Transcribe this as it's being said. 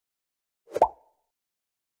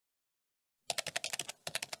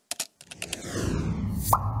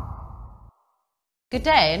Good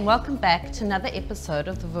day and welcome back to another episode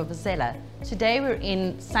of the Vuvuzela. Today we're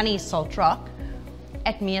in sunny Salt Rock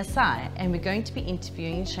at Mí Açai and we're going to be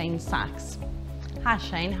interviewing Shane Sykes. Hi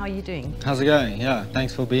Shane, how are you doing? How's it going? Yeah,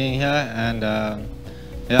 thanks for being here and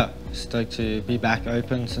yeah, stoked to be back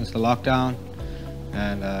open since the lockdown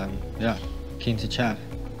and yeah, keen to chat.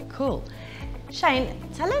 Cool. Shane,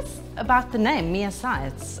 tell us about the name Mí Açai.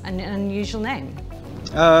 It's an unusual name.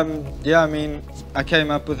 Yeah, I mean, I came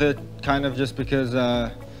up with it kind of just because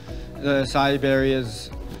the acai berry is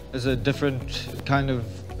a different kind of,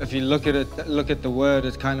 if you look at it, look at the word,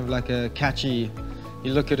 it's kind of like a catchy,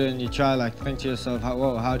 you look at it and you try like think to yourself,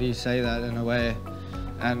 how do you say that in a way?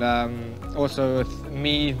 And also with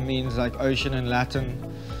Mí means like ocean in Latin,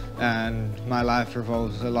 and my life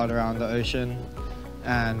revolves a lot around the ocean,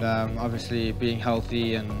 and obviously being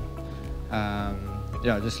healthy and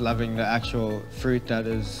yeah, just loving the actual fruit that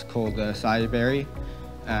is called the acai berry.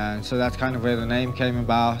 And so that's kind of where the name came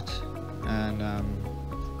about, and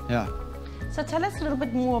yeah. So tell us a little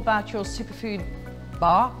bit more about your superfood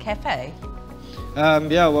bar, cafe.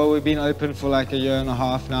 Yeah, well, we've been open for like a year and a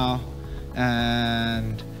half now,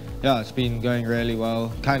 and yeah, it's been going really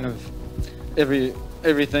well. Kind of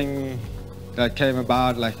everything that came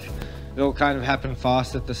about, like it all kind of happened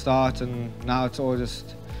fast at the start, and now it's all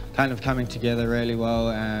just kind of coming together really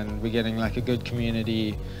well, and we're getting like a good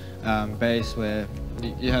community base where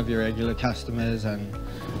you have your regular customers, and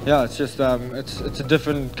yeah, it's just it's a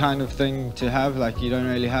different kind of thing to have. Like you don't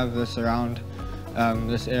really have this around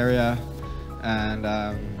this area, and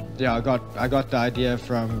yeah, I got the idea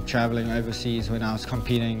from traveling overseas when I was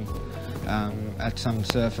competing at some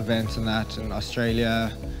surf events and that in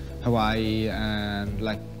Australia, Hawaii, and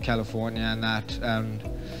like California and that. And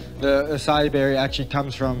the acai berry actually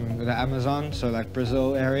comes from the Amazon, so like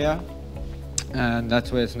Brazil area, and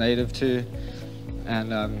that's where it's native to.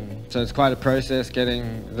 And so it's quite a process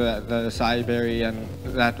getting the acai berry and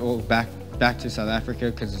that all back to South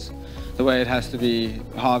Africa, because the way it has to be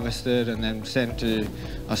harvested and then sent to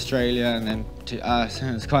Australia and then to us,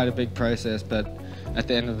 and it's quite a big process, but at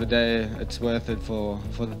the end of the day it's worth it for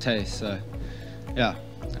the taste. So yeah,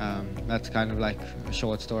 that's kind of like a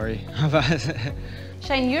short story of us.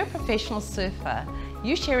 Shane, you're a professional surfer.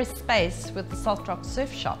 You share a space with the Salt Rock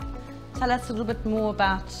Surf Shop. Tell us a little bit more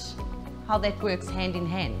about how that works hand in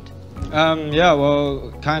hand. Yeah,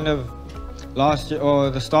 well, kind of last year, or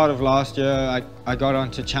the start of last year, I got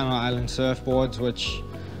onto Channel Island surfboards, which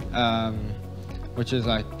is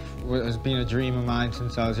like, has been a dream of mine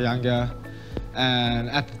since I was younger. And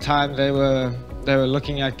at the time they were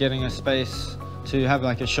looking at getting a space to have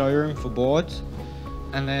like a showroom for boards.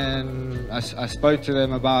 And then I spoke to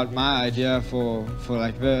them about my idea for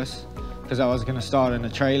like this, because I was going to start in a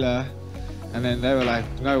trailer. And then they were like,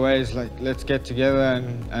 no ways, like let's get together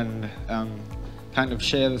and kind of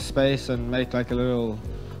share the space and make like a little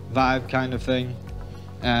vibe kind of thing.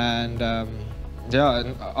 And yeah,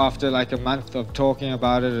 and after like a month of talking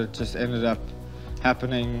about it, it just ended up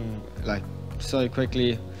happening like so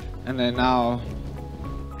quickly. And then now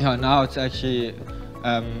it's actually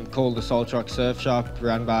called the Salt Rock Surf Shop,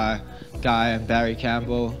 run by Guy and Barry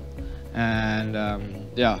Campbell, and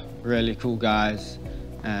yeah, really cool guys.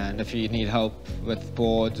 And if you need help with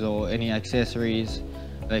boards or any accessories,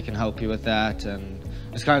 they can help you with that. And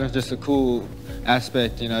it's kind of just a cool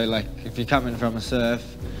aspect, you know, like if you're coming from a surf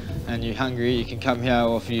and you're hungry, you can come here,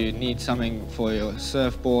 or if you need something for your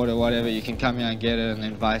surfboard or whatever, you can come here and get it, and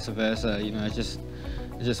then vice versa. You know, it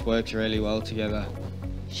just works really well together.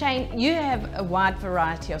 Shane, you have a wide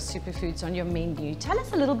variety of superfoods on your menu. Tell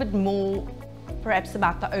us a little bit more perhaps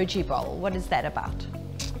about the OG bowl. What is that about?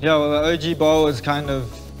 Yeah, well, the OG bowl is kind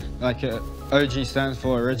of like OG stands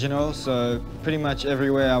for original, so pretty much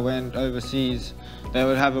everywhere I went overseas, they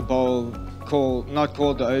would have a bowl not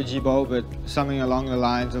called the OG bowl, but something along the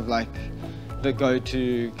lines of like the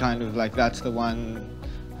go-to kind of like, that's the one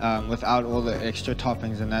without all the extra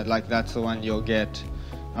toppings and that, like that's the one you'll get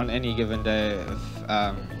on any given day.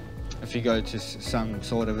 If you go to some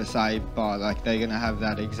sort of acai bar, like they're gonna have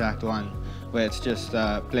that exact one where it's just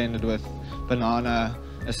blended with banana,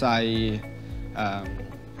 acai,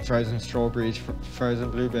 frozen strawberries,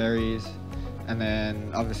 frozen blueberries, and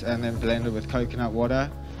then blended with coconut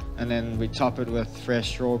water, and then we top it with fresh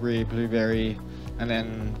strawberry, blueberry, and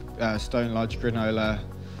then Stone Lodge granola,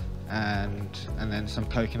 and then some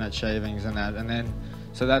coconut shavings and that, and then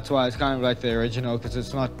so that's why it's kind of like the original, because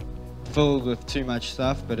it's not filled with too much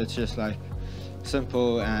stuff, but it's just like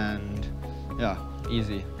simple and yeah,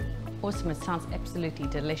 easy. Awesome, it sounds absolutely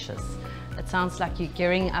delicious. It sounds like you're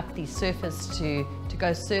gearing up these surfers to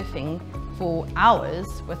go surfing for hours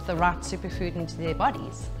with the right superfood into their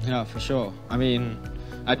bodies. Yeah, for sure. I mean,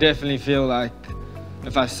 I definitely feel like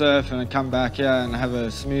if I surf and I come back here and have a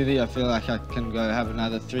smoothie, I feel like I can go have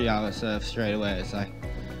another 3-hour surf straight away. It's like,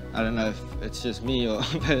 I don't know if it's just me or,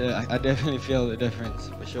 but I definitely feel the difference,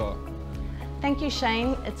 for sure. Thank you,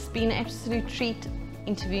 Shane. It's been an absolute treat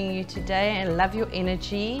interviewing you today. I love your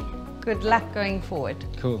energy. Good luck going forward.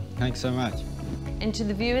 Cool, thanks so much. And to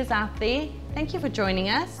the viewers out there, thank you for joining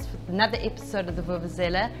us for another episode of the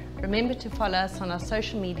Vuvuzela. Remember to follow us on our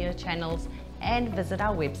social media channels and visit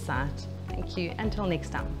our website. Thank you. Until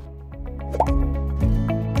next time.